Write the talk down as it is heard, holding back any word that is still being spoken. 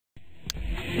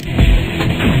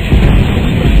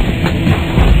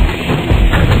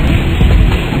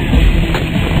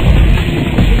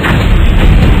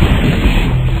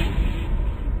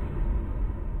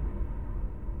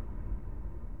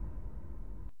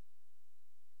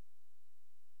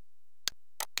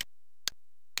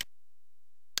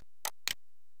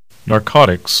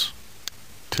Narcotics,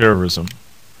 terrorism.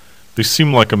 They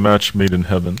seem like a match made in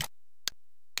heaven.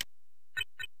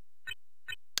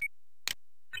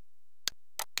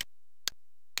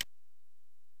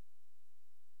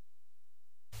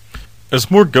 As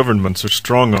more governments are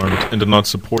strong-armed into not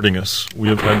supporting us, we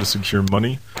have had to secure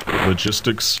money,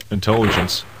 logistics,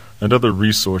 intelligence, and other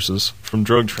resources from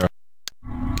drug trafficking.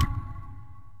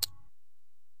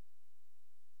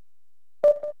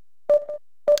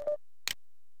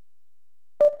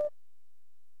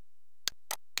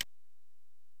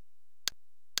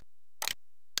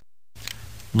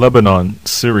 Lebanon,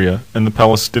 Syria, and the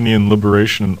Palestinian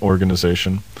Liberation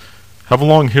Organization have a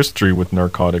long history with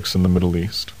narcotics in the Middle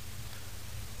East.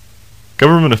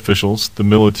 Government officials, the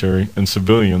military, and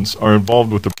civilians are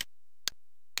involved with the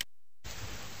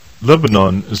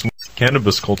Lebanon is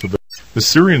cannabis cultivation. The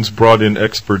Syrians brought in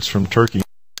experts from Turkey.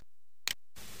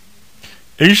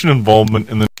 Asian involvement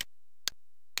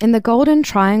in the Golden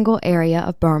Triangle area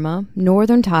of Burma,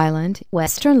 northern Thailand,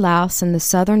 western Laos, and the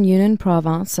southern Yunnan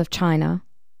province of China,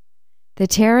 the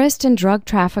terrorists and drug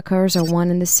traffickers are one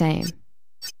and the same.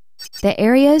 The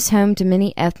area is home to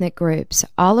many ethnic groups,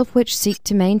 all of which seek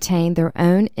to maintain their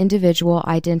own individual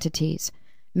identities,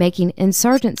 making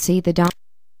insurgency the dominant.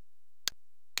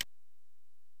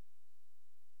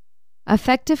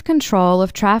 Effective control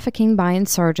of trafficking by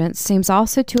insurgents seems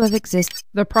also to have existed.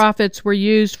 The profits were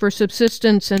used for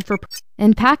subsistence and for...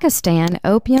 In Pakistan,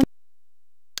 opium